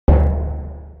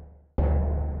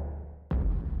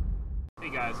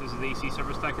guys, this is the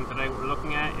acservicetech, and today what we're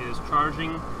looking at is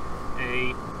charging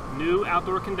a new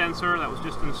outdoor condenser that was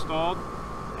just installed,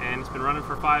 and it's been running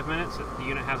for 5 minutes. The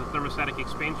unit has a thermostatic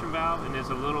expansion valve and is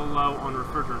a little low on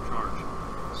refrigerant charge.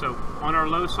 So on our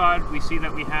low side, we see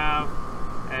that we have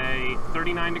a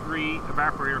 39-degree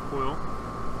evaporator coil,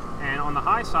 and on the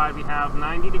high side we have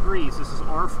 90 degrees. This is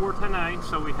R410A,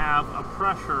 so we have a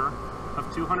pressure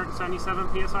of 277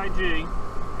 psig,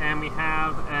 and we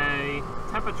have a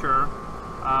temperature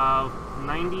of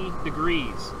 90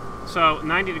 degrees. So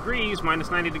 90 degrees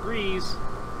minus 90 degrees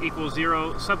equals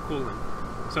 0 subcooling.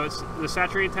 So it's the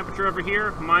saturated temperature over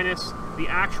here minus the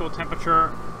actual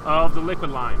temperature of the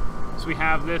liquid line. So we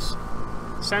have this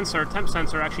sensor, temp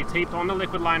sensor, actually taped on the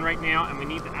liquid line right now, and we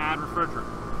need to add refrigerant.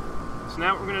 So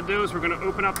now what we're going to do is we're going to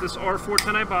open up this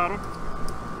R410A bottle.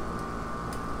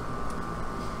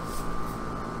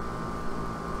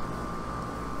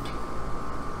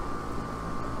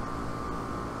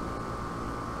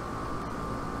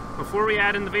 Before we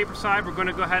add in the vapor side, we're going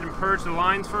to go ahead and purge the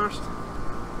lines first.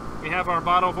 We have our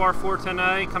bottle of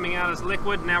R410A coming out as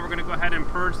liquid. Now we're going to go ahead and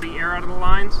purge the air out of the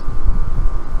lines.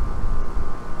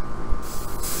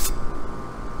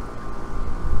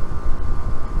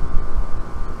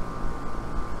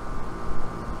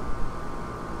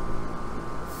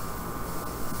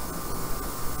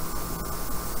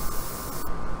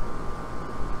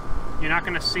 You're not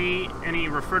going to see any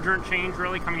refrigerant change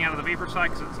really coming out of the vapor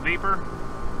side because it's vapor.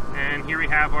 And here we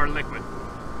have our liquid.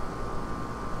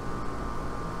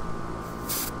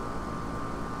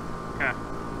 Okay.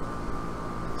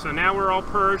 So now we're all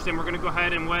purged, and we're going to go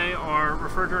ahead and weigh our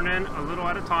refrigerant in a little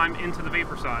at a time into the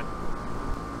vapor side.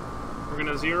 We're going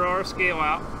to zero our scale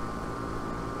out,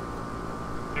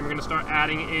 and we're going to start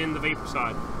adding in the vapor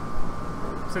side.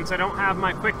 Since I don't have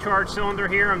my quick charge cylinder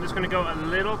here, I'm just going to go a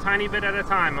little tiny bit at a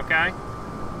time, okay?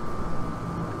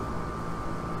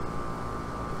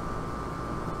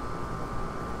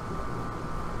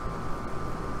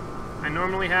 I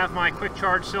normally have my quick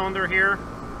charge cylinder here,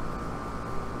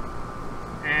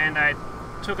 and I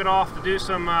took it off to do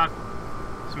some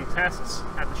tests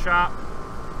at the shop.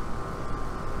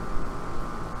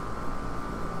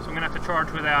 So I'm going to have to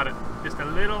charge without it, just a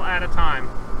little at a time.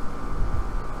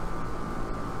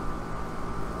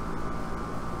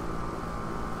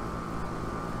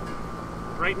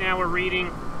 Right now we're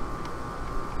reading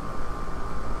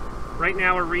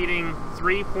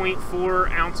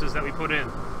 3.4 ounces that we put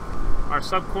in. Our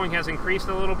subcooling has increased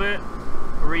a little bit.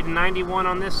 We're reading 91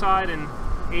 on this side and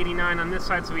 89 on this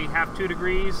side, so we have 2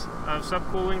 degrees of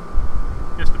subcooling,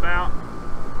 just about.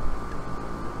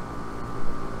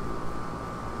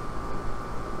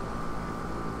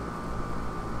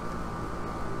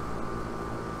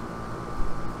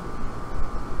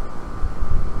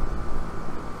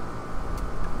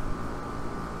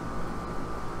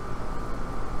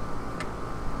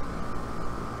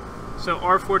 So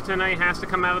R410A has to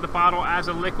come out of the bottle as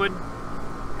a liquid,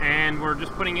 and we're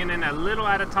just putting it in a little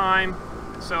at a time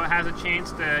so it has a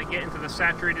chance to get into the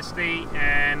saturated state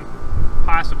and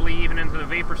possibly even into the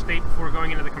vapor state before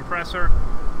going into the compressor.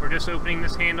 We're just opening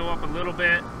this handle up a little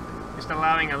bit, just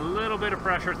allowing a little bit of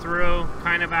pressure through,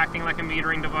 kind of acting like a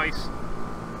metering device.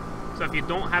 So if you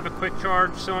don't have a quick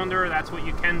charge cylinder, that's what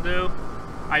you can do.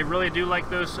 I really do like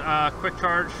those quick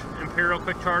charge, Imperial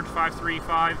quick charge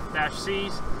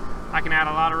 535-Cs. I can add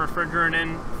a lot of refrigerant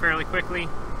in fairly quickly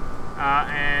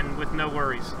and with no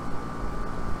worries.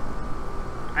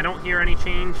 I don't hear any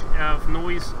change of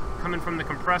noise coming from the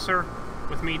compressor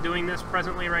with me doing this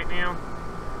presently right now.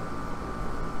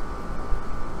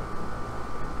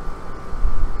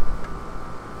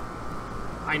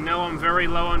 I know I'm very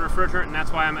low on refrigerant, and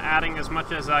that's why I'm adding as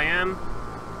much as I am.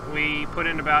 We put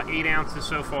in about 8 ounces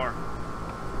so far.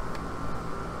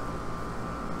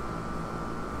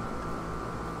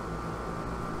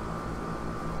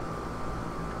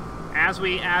 As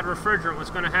we add refrigerant, what's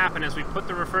going to happen is we put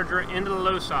the refrigerant into the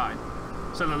low side.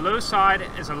 So the low side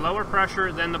is a lower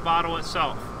pressure than the bottle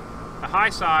itself. The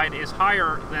high side is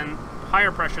higher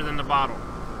pressure than the bottle.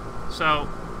 So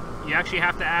you actually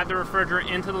have to add the refrigerant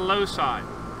into the low side.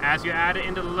 As you add it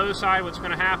into the low side, what's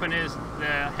going to happen is the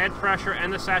head pressure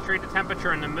and the saturated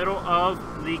temperature in the middle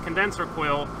of the condenser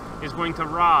coil is going to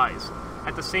rise.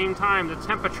 At the same time, the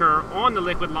temperature on the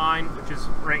liquid line, which is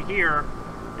right here,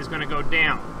 is going to go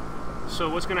down. So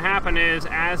what's going to happen is,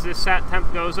 as this sat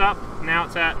temp goes up, now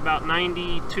it's at about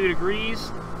 92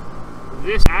 degrees,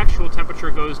 this actual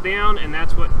temperature goes down, and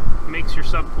that's what makes your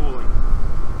subcooling.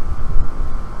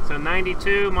 So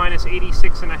 92 minus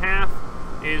 86.5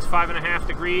 is 5.5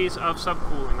 degrees of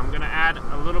subcooling. I'm going to add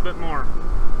a little bit more. –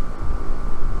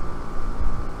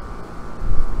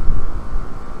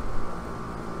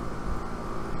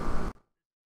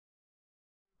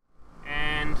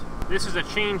 This is a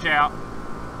change out.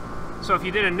 So if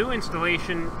you did a new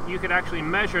installation, you could actually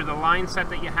measure the line set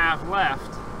that you have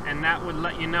left, and that would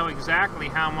let you know exactly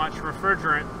how much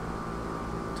refrigerant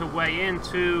to weigh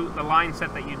into the line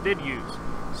set that you did use.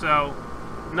 So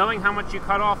knowing how much you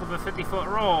cut off of a 50-foot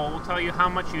roll will tell you how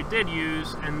much you did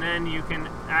use, and then you can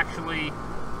actually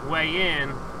weigh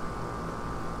in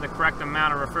the correct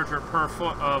amount of refrigerant per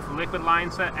foot of liquid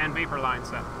line set and vapor line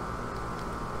set.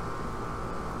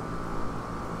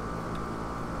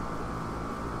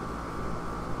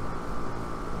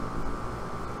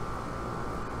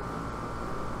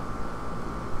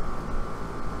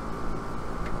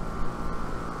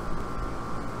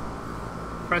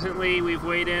 Presently, we've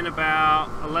weighed in about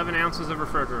 11 ounces of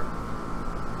refrigerant.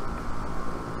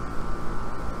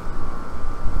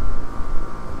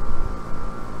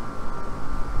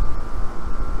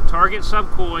 Target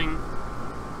subcooling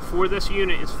for this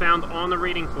unit is found on the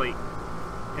rating plate.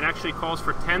 It actually calls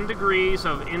for 10 degrees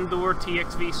of indoor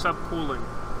TXV subcooling.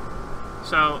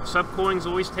 So subcooling is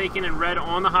always taken in red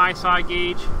on the high side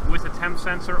gauge with a temp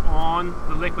sensor on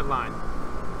the liquid line.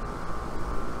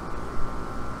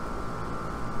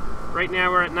 Right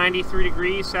now we're at 93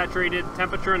 degrees saturated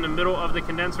temperature in the middle of the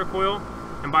condenser coil,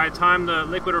 and by the time the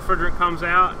liquid refrigerant comes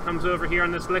out, it comes over here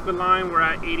on this liquid line, we're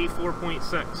at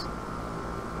 84.6.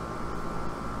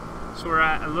 So we're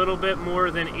at a little bit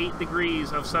more than 8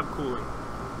 degrees of subcooling.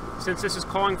 Since this is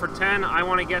calling for 10, I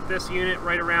want to get this unit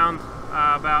right around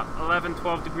about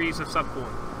 11-12 degrees of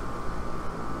subcooling.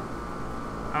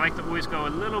 I like to always go a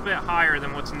little bit higher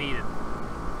than what's needed.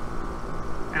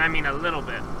 And I mean a little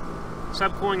bit.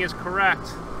 Subcooling is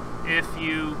correct if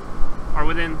you are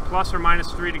within plus or minus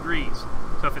 3 degrees.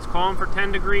 So if it's calling for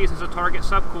 10 degrees as a target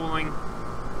subcooling,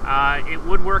 it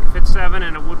would work if it's 7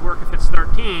 and it would work if it's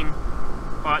 13,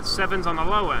 but 7's on the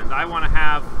low end. I want to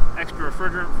have extra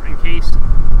refrigerant in case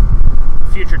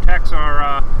future techs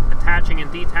are attaching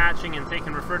and detaching and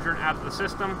taking refrigerant out of the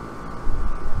system.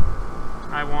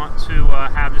 I want to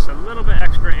have just a little bit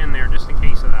extra in there just in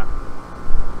case of that.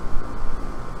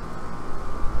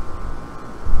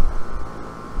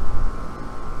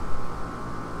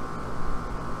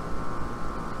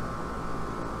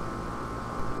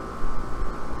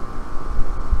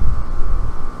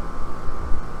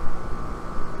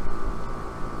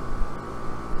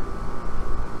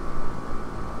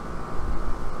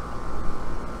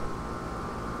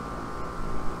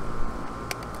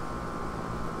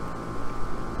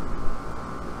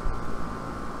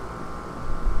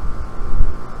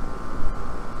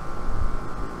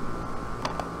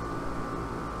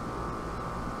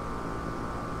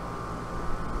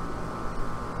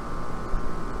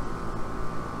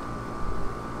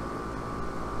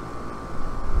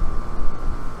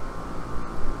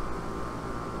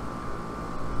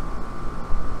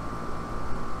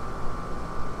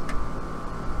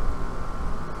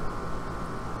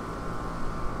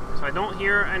 So I don't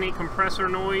hear any compressor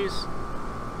noise.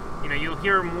 You know, you'll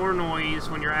hear more noise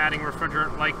when you're adding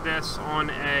refrigerant like this on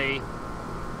a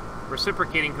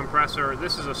reciprocating compressor.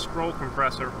 This is a scroll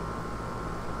compressor.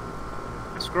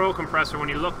 A scroll compressor, when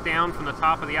you look down from the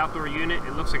top of the outdoor unit,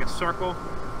 it looks like a circle.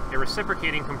 A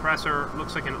reciprocating compressor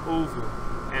looks like an oval,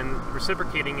 and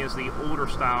reciprocating is the older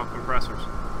style compressors.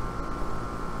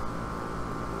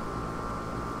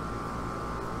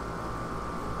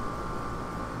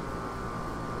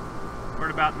 We're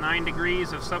at about 9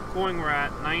 degrees of subcooling. We're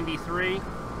at 93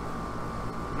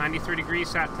 degrees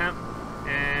sat temp,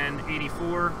 and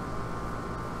 84.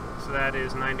 So that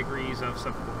is 9 degrees of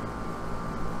subcooling.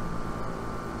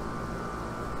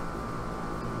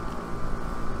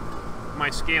 My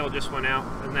scale just went out.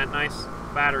 Isn't that nice?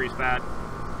 Battery's bad.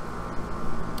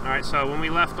 Alright, so when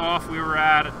we left off, we were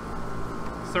at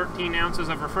 13 ounces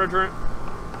of refrigerant.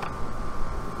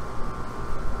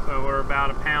 So we're about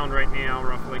a pound right now,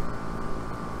 roughly.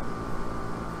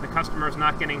 The customer is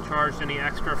not getting charged any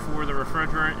extra for the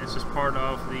refrigerant. It's just part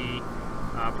of the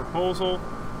proposal.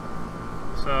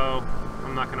 So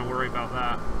I'm not going to worry about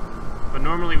that. But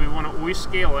normally we want to always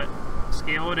scale it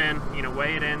in, you know,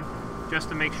 weigh it in, just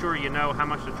to make sure you know how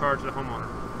much to charge the homeowner.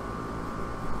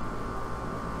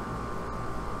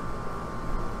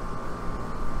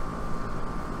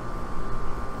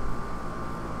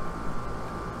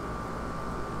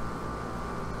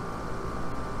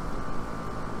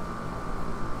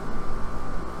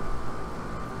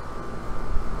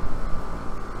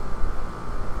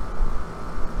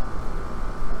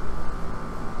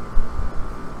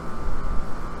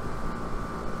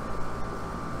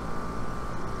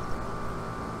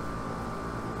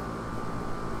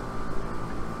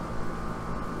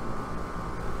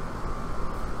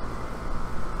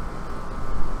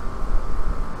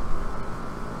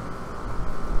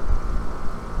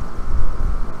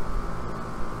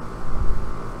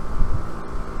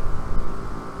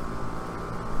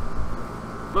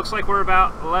 Looks like we're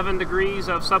about 11 degrees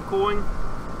of subcooling.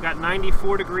 We've got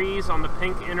 94 degrees on the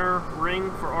pink inner ring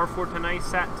for R410A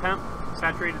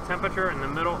saturated temperature in the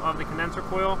middle of the condenser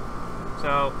coil.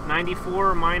 So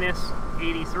 94 minus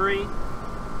 83,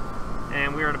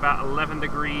 and we're at about 11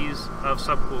 degrees of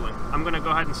subcooling. I'm going to go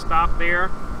ahead and stop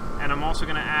there, and I'm also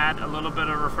going to add a little bit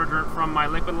of refrigerant from my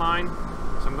liquid line.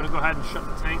 So I'm going to go ahead and shut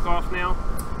the tank off now.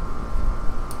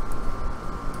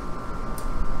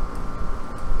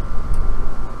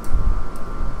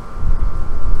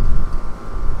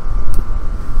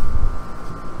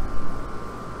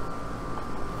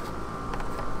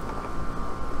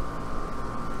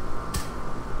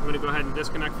 I'm going to go ahead and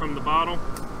disconnect from the bottle.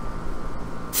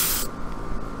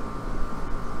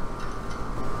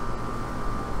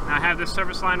 Now I have this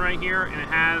service line right here, and it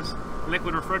has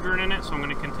liquid refrigerant in it, so I'm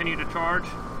going to continue to charge.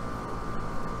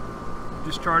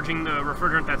 Just charging the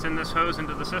refrigerant that's in this hose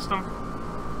into the system.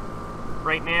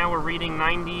 Right now we're reading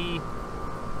 93,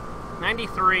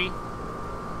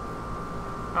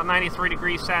 about 93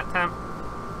 degrees sat temp,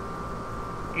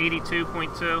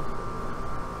 82.2.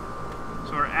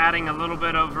 So we're adding a little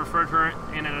bit of refrigerant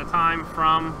in at a time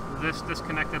from this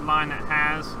disconnected line that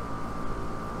has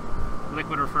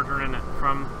liquid refrigerant in it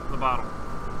from the bottle.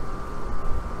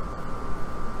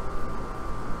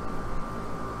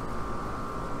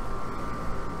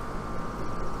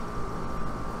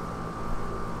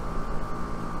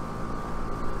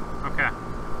 Okay,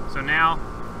 so now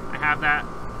I have that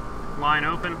line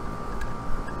open.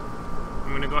 I'm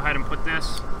going to go ahead and put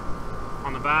this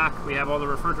on the back. We have all the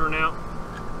refrigerant out.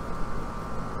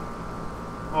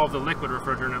 All of the liquid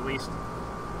refrigerant, at least.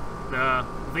 The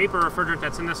vapor refrigerant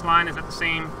that's in this line is at the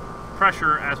same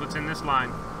pressure as what's in this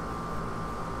line.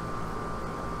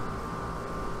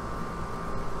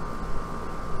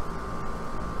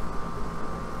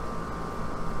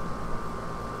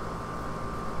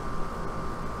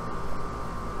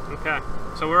 Okay,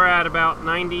 so we're at about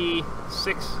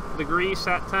 96 degrees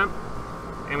sat temp,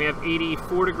 and we have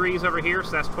 84 degrees over here,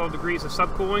 so that's 12 degrees of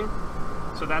subcooling.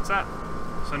 So that's that.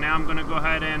 So now I'm going to go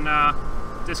ahead and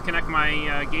disconnect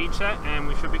my gauge set, and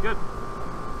we should be good.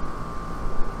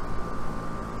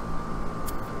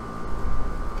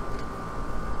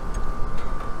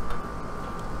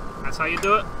 That's how you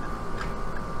do it.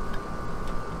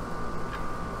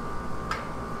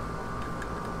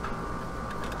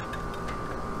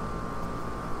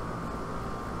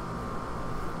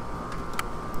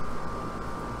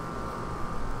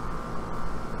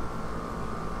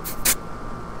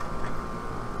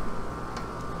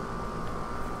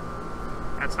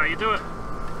 That's how you do it.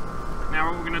 Now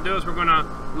what we're going to do is we're going to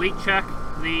leak check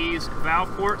these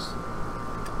valve ports.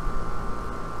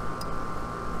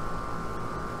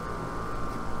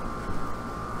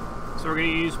 So we're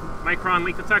going to use micron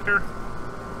leak detector.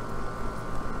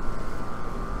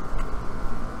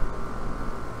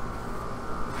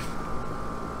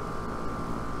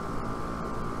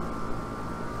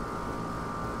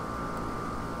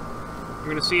 We're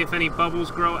going to see if any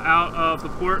bubbles grow out of the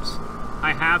ports.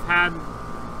 I have had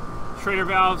Schrader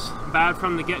valves bad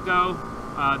from the get-go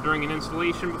during an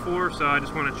installation before, so I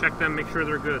just want to check them, make sure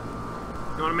they're good.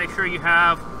 You want to make sure you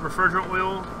have refrigerant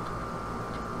oil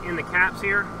in the caps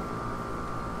here.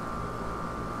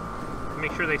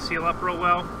 Make sure they seal up real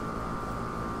well,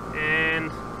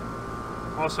 and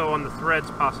also on the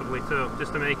threads possibly too,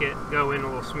 just to make it go in a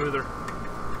little smoother.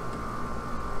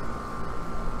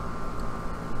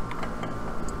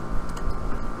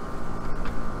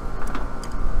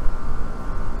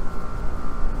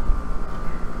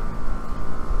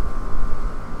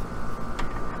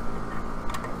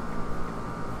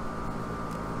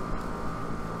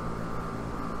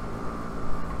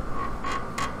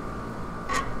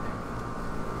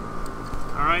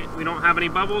 Alright, we don't have any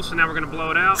bubbles, so now we're going to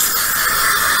blow it out.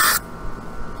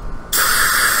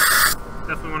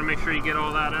 Definitely want to make sure you get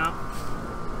all that out.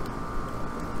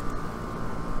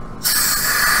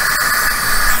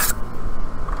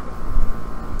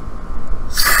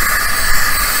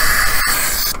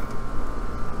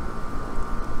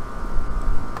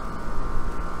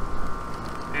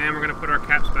 And we're going to put our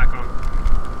caps back on.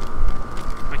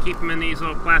 I keep them in these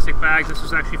little plastic bags. This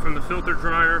is actually from the filter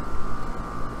dryer.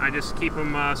 I just keep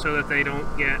them so that they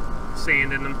don't get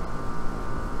sand in them.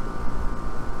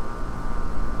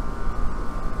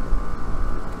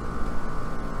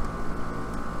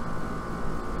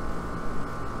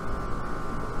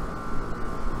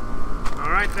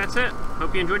 Alright, that's it.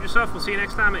 Hope you enjoyed yourself. We'll see you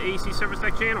next time at AEC Service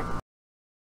Tech channel.